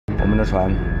们的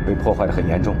船被破坏得很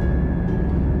严重，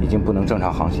已经不能正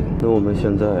常航行。那我们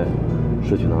现在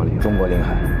是去哪里？中国领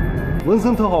海。文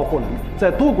森特号货轮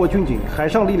在多国军警海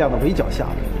上力量的围剿下，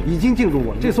已经进入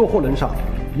我们这艘货轮上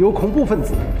有恐怖分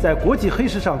子在国际黑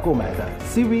市上购买的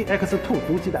CVX-2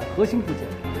 毒气弹核心部件。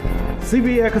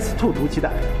CVX-2 毒气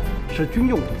弹是军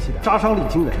用毒气弹，杀伤力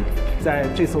惊人。在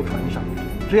这艘船上，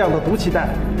这样的毒气弹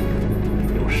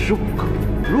有15颗。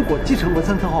如果击沉文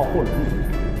森特号货轮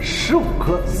里15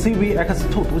颗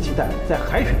CVX-2 毒气弹在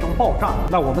海水中爆炸，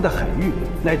那我们的海域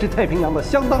乃至太平洋的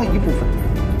相当一部分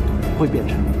会变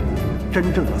成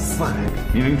真正的死海。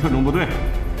命令特种部队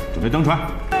准备登船。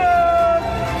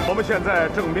我们现在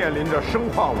正面临着生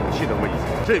化武器的危机，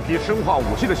这批生化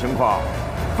武器的情况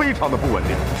非常的不稳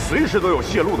定，随时都有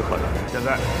泄露的可能。现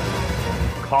在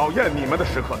考验你们的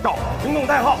时刻到了，行动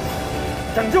代号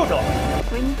拯救者。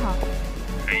喂，你好。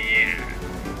黑夜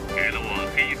给了我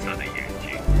黑色的眼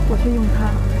睛，我会用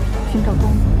它寻找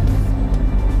光明。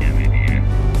叶美蝶，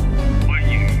欢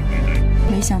迎你归队。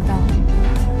没想到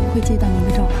会接到您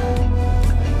的召唤。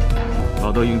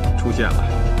老德英出现了，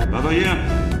老德英，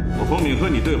我冯敏和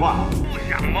你对话。不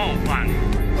想冒犯你，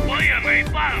我也没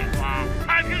办法。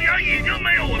太平洋已经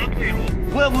没有我的退路。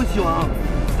我也不希望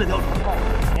这条船爆。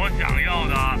我想要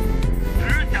的只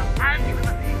想安全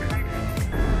的离开这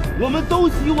里。我们都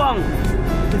希望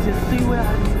这些 CVX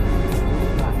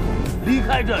离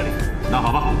开这里。那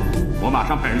好吧，我马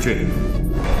上派人去。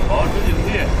保持警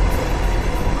惕。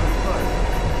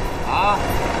啊？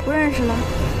不认识了？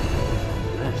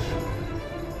认识，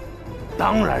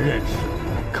当然认识。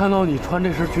看到你穿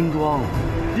这身军装，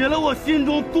解了我心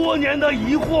中多年的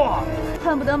疑惑。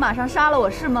恨不得马上杀了我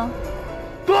是吗？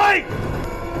对，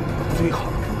最好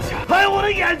的部下，还有我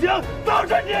的眼睛都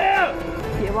是你。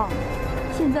别忘了，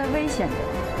现在危险的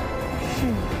是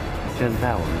你。现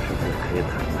在我们是不是可以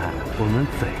谈谈，我们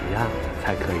怎样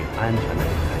才可以安全的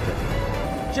离开这里？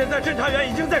现在侦察员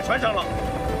已经在船上了，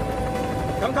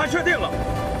等他确定了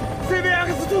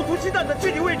CVX-2 毒气弹的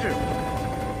具体位置，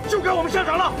就该我们上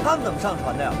船了。他们怎么上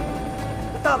船的呀？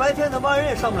大白天的，万人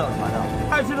也上不了船啊！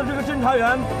派去的这个侦察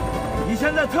员以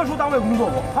前在特殊单位工作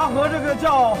过，他和这个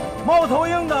叫猫头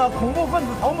鹰的恐怖分子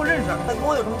头目认识。他跟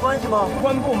我有什么关系吗？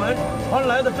关部门传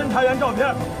来的侦察员照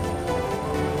片，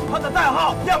他的代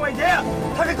号燕伟杰，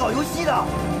他是搞游戏的。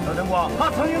小陈光，他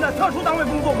曾经在特殊单位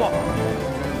工作过。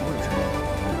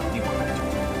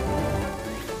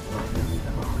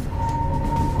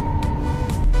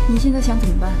你现在想怎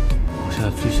么办？我现在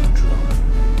最想知道的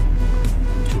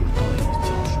就是导演的教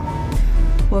授。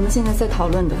我们现在在讨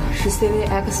论的是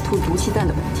CVX-2 毒气弹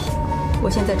的问题。我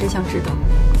现在只想知道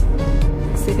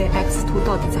CVX-2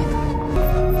 到底在哪。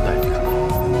带你看看。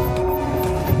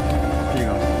这个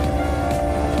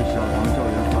是小唐教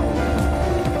员发过来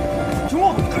的。熊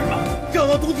猫，干什么？找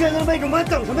到毒气弹的位置，我们还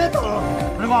等什么呀？等！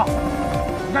陈光，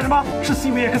你干什么？是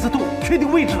CVX-2，确定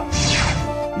位置了。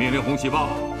命令红旗报，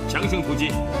强行突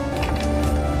击。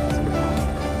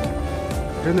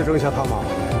真的扔下他吗？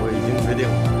我已经决定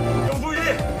了。请注意，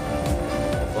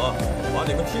否则把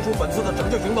你们踢出本次的拯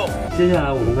救行动。接下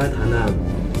来我们该谈谈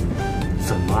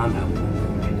怎么安排我们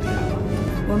明天了。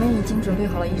我们已经准备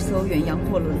好了一艘远洋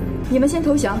货轮，你们先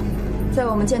投降，在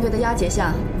我们舰队的押解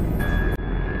下，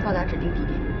到达指定地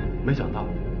点。没想到，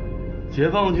解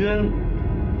放军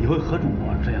也会和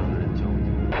我这样的人交易。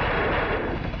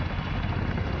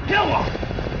骗我！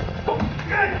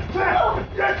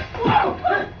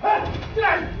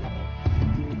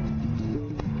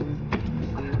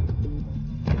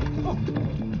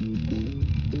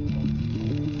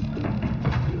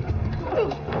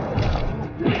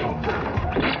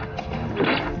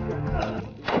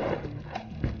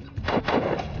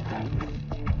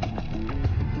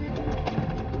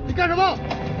你干什么？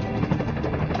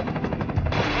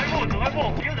指挥部，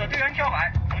攻击者队员跳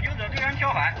海，攻击者队员跳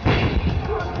海。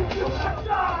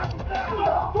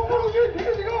中国陆军停止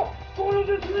警告！中国陆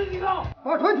军停止警告！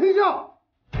把船停下！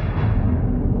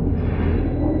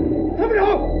参谋长，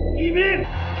一兵。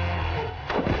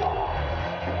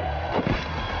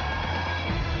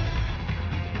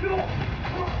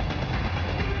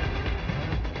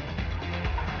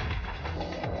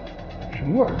什么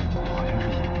味儿？好像是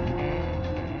烟。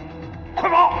快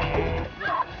跑！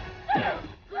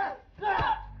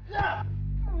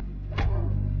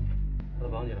把他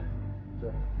绑起来。是。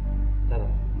带走。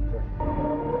是。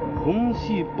红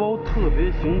细胞特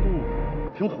别行动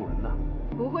挺唬人的。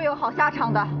不会有好下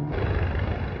场的。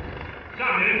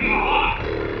下面听好了，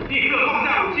立刻放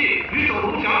下武器，举手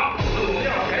投降，我们要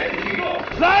采取行动。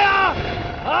来呀！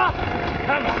啊！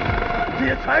看看，这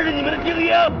些全是你们的精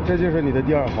英。这就是你的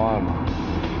第二方案吗？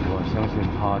我相信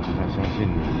他，就像相信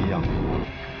你一样。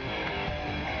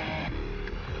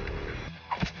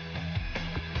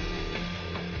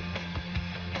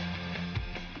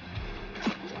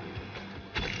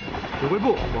挥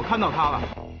部，我看到他了。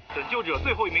拯救者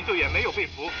最后一名队员没有被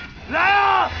俘。来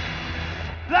啊！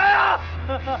来啊！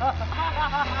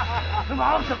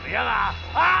忙什么呀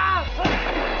啊！啊！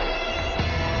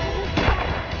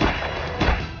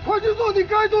快去做你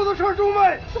该做的事，中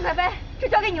尉。宋凯飞，这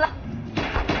交给你了。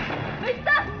维斯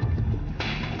丹，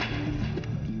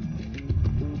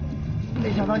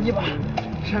没想到你把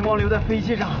晨光留在飞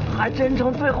机上，还真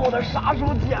成最后的杀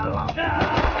手锏了。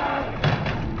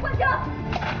换枪！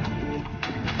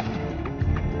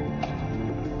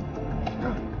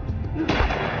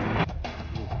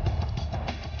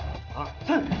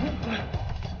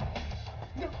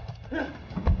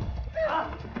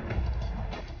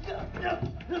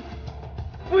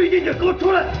不一定，给我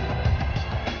出来！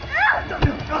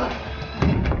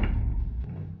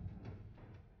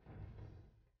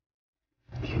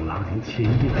听郎廷亲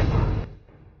意了吗？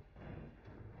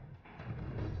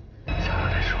想要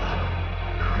再说，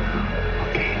我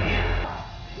给你。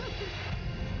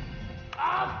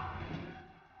啊！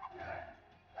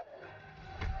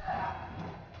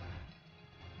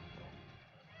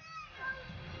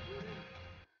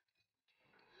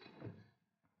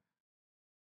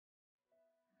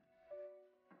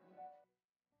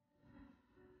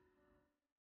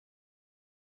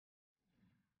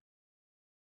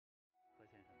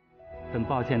很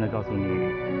抱歉地告诉你，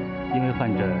因为患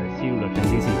者吸入了神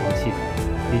经性毒气，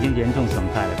已经严重损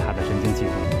害了他的神经系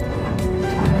统。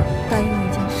答应你一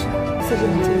件事，次任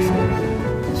务结束了，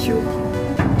许我。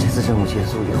这次任务结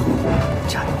束以后，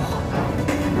加油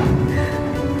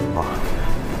啊！爸，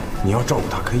你要照顾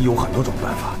他，可以有很多种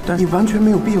办法，但你完全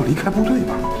没有必要离开部队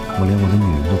吧？我连我的女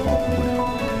人都保护不了，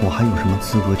我还有什么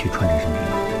资格去穿这身军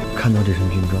装？看到这身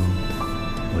军装，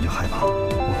我就害怕，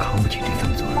我扛不起这份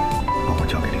责任，把我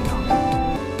交给领导。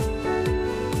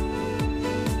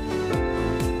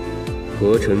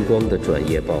何晨光的转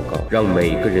业报告让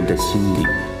每个人的心里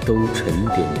都沉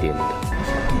甸甸的。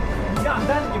亚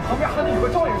丹，你旁边还能有个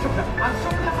照应是不是？俺说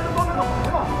不定还能帮着个忙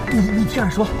嘛。你听俺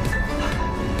说，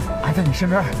俺在你身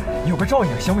边有个照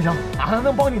应行不行？俺还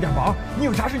能帮你点忙，你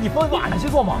有啥事你吩咐俺去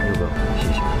做嘛。六哥，谢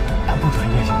谢。俺不专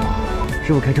业行吗？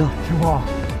师傅开车。师傅。师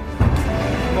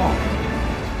傅。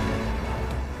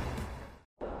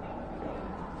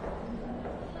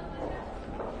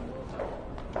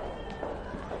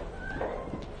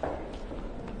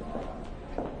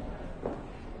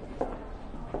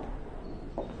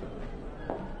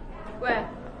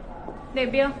哪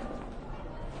兵？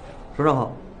首长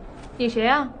好。你谁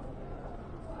啊？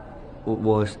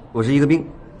我是一个兵。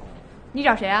你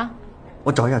找谁啊？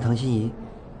我找一下唐心怡。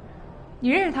你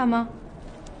认识他吗？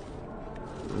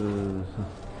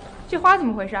这花怎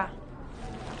么回事啊？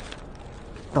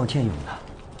道歉用的。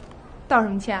道什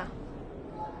么歉啊？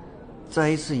在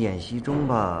一次演习中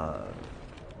吧。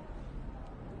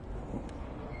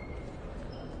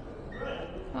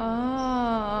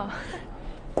哦。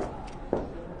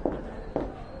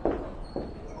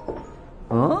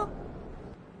嗯？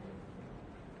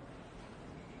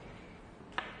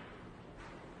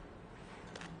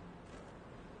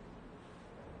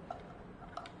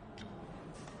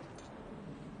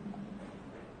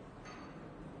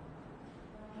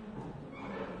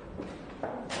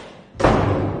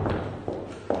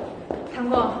唐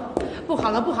工，不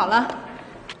好了，不好了！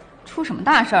出什么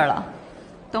大事了？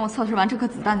等我测试完这颗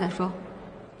子弹再说。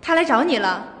他来找你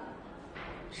了。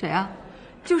谁啊？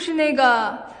就是那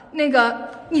个，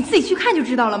你自己去看就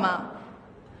知道了吗？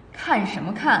看什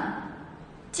么看？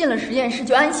进了实验室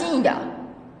就安心一点。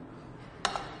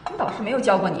你导师没有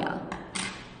教过你啊？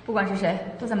不管是谁，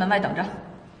都在门外等着。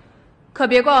可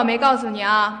别怪我没告诉你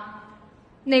啊！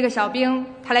那个小兵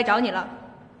他来找你了。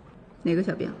哪个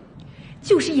小兵？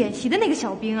就是演习的那个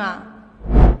小兵啊，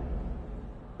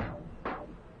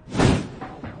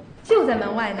就在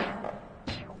门外呢。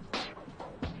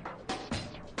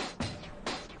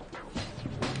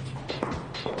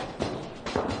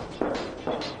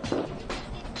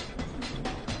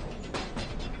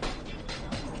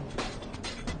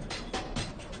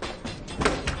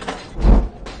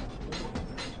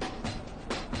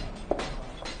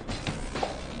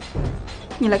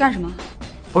你来干什么？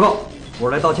报告，我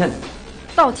是来道歉的。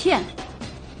道歉？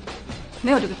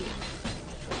没有这个必要。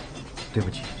对不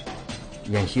起，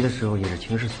演习的时候也是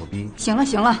情势所逼。行了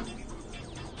行了，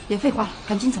别废话了，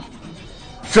赶紧走。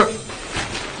是。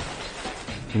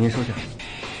请您收下。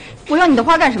我要你的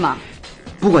花干什么？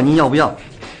不管您要不要，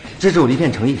这是我的一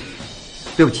片诚意。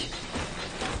对不起。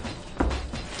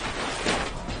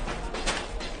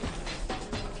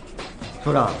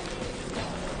首长，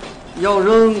要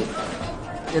扔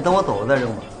也等我走了再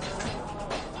扔吧。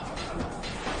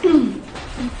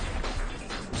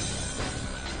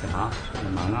干啥？你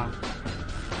忙啊？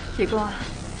铁哥，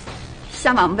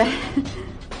瞎忙呗。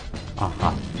啊，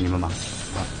好，你们忙啊。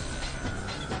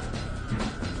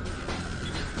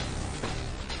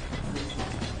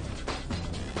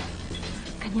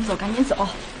赶紧走，赶紧走。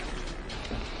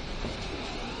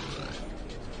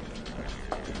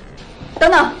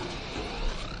等等。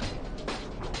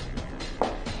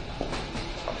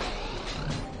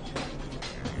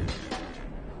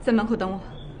在门口等我，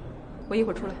我一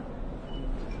会儿出来。